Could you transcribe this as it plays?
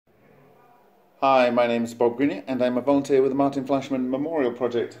Hi, my name is Bob Greenyer and I'm a volunteer with the Martin Fleischmann Memorial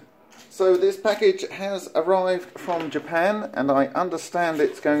Project. So this package has arrived from Japan and I understand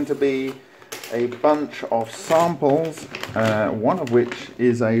it's going to be a bunch of samples, one of which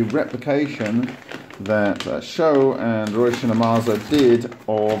is a replication that Sho and Roshin Ohmasa did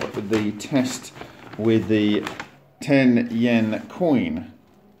of the test with the 10 yen coin.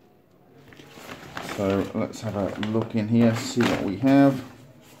 So let's have a look in here, see what we have.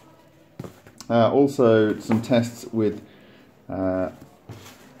 Also some tests with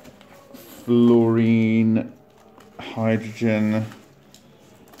fluorine, hydrogen,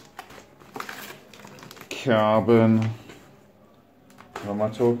 carbon. What am I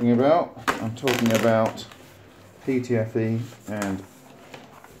talking about? I'm talking about PTFE and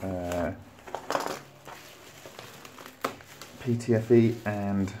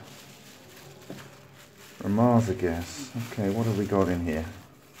Ohmasa gas. Okay, what have we got in here?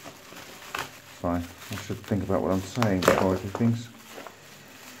 Fine, I should think about what I'm saying before I do things.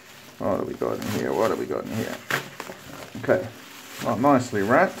 What have we got in here? What have we got in here? Okay, well, nicely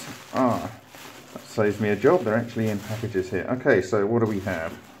wrapped. That saves me a job. They're actually in packages here. Okay, so what do we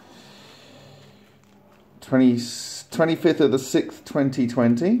have? 25th of the 6th,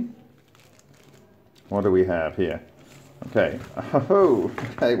 2020. What do we have here? Okay,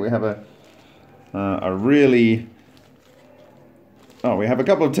 okay, we have a really... Oh, we have a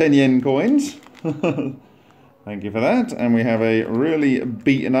couple of 10 yen coins. Thank you for that. And we have a really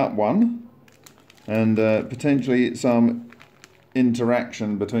beaten up one. And potentially some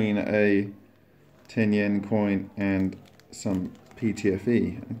interaction between a 10 yen coin and some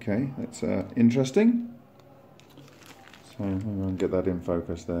PTFE. Okay, that's interesting. So I'm going to get that in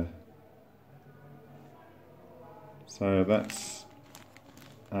focus there. So that's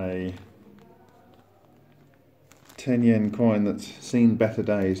a 10 yen coin that's seen better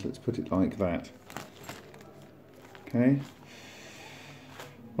days, let's put it like that. Okay.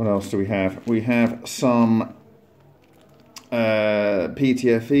 What else do we have? We have some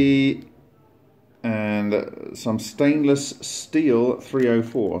PTFE and some stainless steel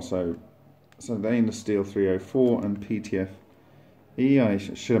 304. So stainless steel 304 and PTFE. I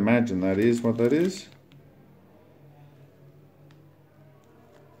should imagine that is what that is.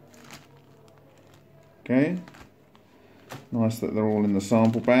 Okay. Nice that they're all in the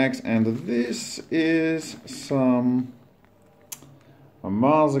sample bags. And this is some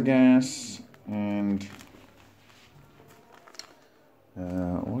Ohmasa gas and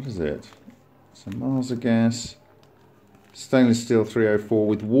what is it? Some Ohmasa gas, stainless steel 304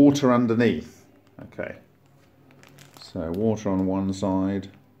 with water underneath. Okay, so water on one side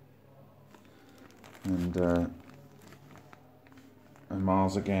and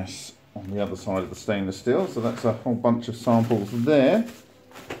Ohmasa gas on the other side of the stainless steel. So that's a whole bunch of samples there.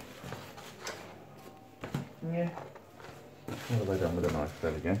 Yeah. What have I done with a knife?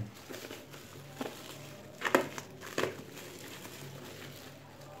 There we go.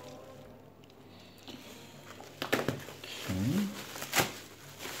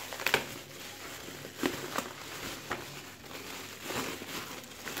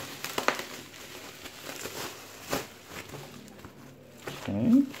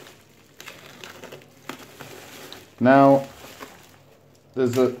 Okay. Now,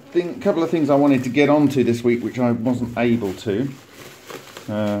 there's a couple of things I wanted to get onto this week which I wasn't able to.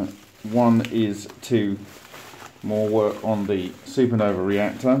 One is to more work on the supernova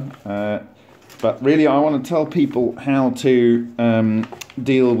reactor, but really I want to tell people how to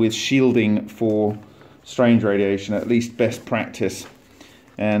deal with shielding for strange radiation, at least best practice.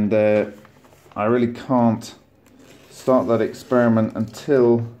 And I really can't start that experiment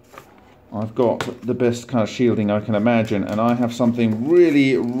until I've got the best kind of shielding I can imagine, and I have something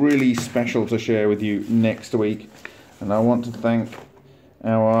really special to share with you next week. And I want to thank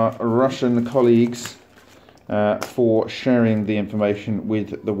our Russian colleagues for sharing the information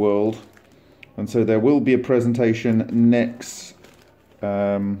with the world. And so there will be a presentation next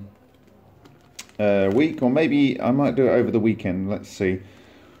week, or maybe I might do it over the weekend, let's see,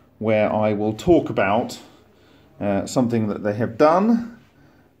 where I will talk about something that they have done,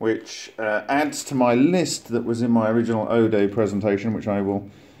 which adds to my list that was in my original O-Day presentation, which I will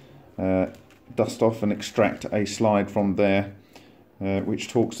dust off and extract a slide from there, which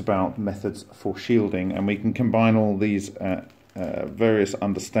talks about methods for shielding, and we can combine all these various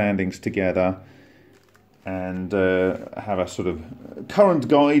understandings together and have a sort of current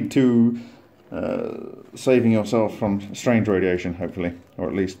guide to saving yourself from strange radiation, hopefully, or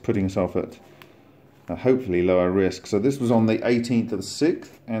at least putting yourself at hopefully lower risk. So this was on the 18th of the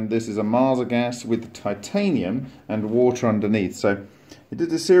 6th, and this is a Ohmasa gas with titanium and water underneath. So he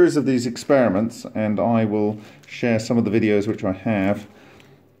did a series of these experiments, and I will share some of the videos which I have.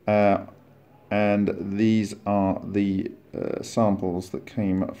 And these are the samples that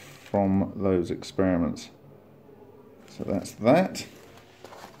came from those experiments. So that's that.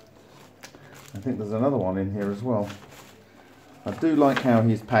 I think there's another one in here as well. I do like how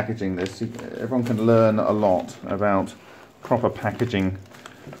he's packaging this. Everyone can learn a lot about proper packaging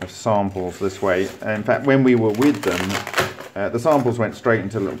of samples this way. In fact, when we were with them, the samples went straight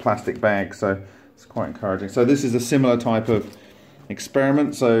into little plastic bags, so it's quite encouraging. So this is a similar type of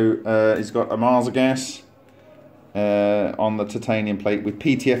experiment. So he's got Ohmasa gas on the titanium plate with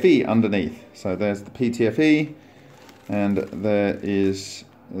PTFE underneath. So there's the PTFE, and there is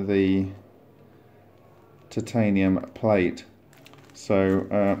the titanium plate. So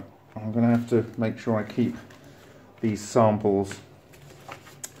I'm going to have to make sure I keep these samples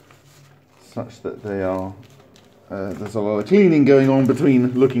such that they are, there's a lot of cleaning going on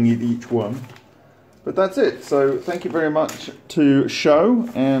between looking at each one. But that's it. So thank you very much to show,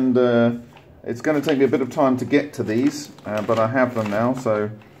 and it's going to take me a bit of time to get to these, but I have them now, so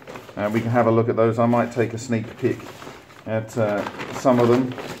we can have a look at those. I might take a sneak peek at some of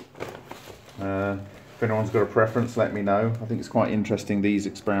them. If anyone's got a preference, let me know. I think it's quite interesting, these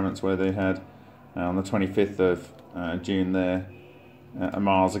experiments where they had on the 25th of June there,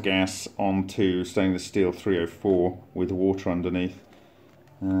 Ohmasa gas onto stainless steel 304 with water underneath.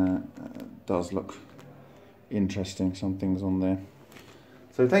 Does look interesting, some things on there.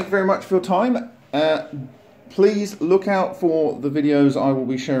 So thank you very much for your time. Please look out for the videos I will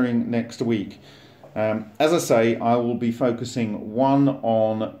be sharing next week. As I say, I will be focusing one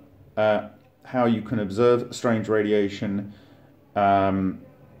on how you can observe strange radiation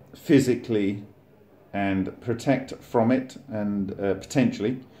physically and protect from it, and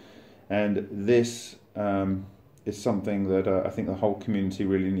potentially. And this is something that I think the whole community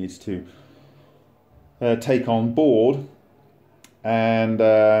really needs to take on board. And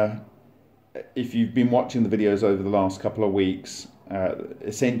if you've been watching the videos over the last couple of weeks,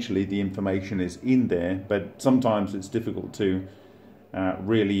 essentially the information is in there, but sometimes it's difficult to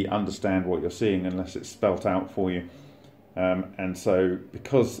really understand what you're seeing unless it's spelt out for you. And so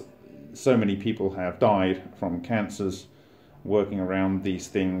because so many people have died from cancers working around these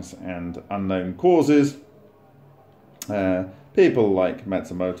things and unknown causes, people like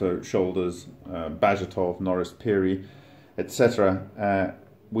Matsumoto, Shoulders, Bajatov, Norris Piri, etc.,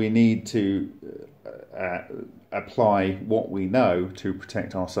 we need to apply what we know to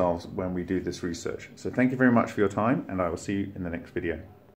protect ourselves when we do this research. So thank you very much for your time, and I will see you in the next video.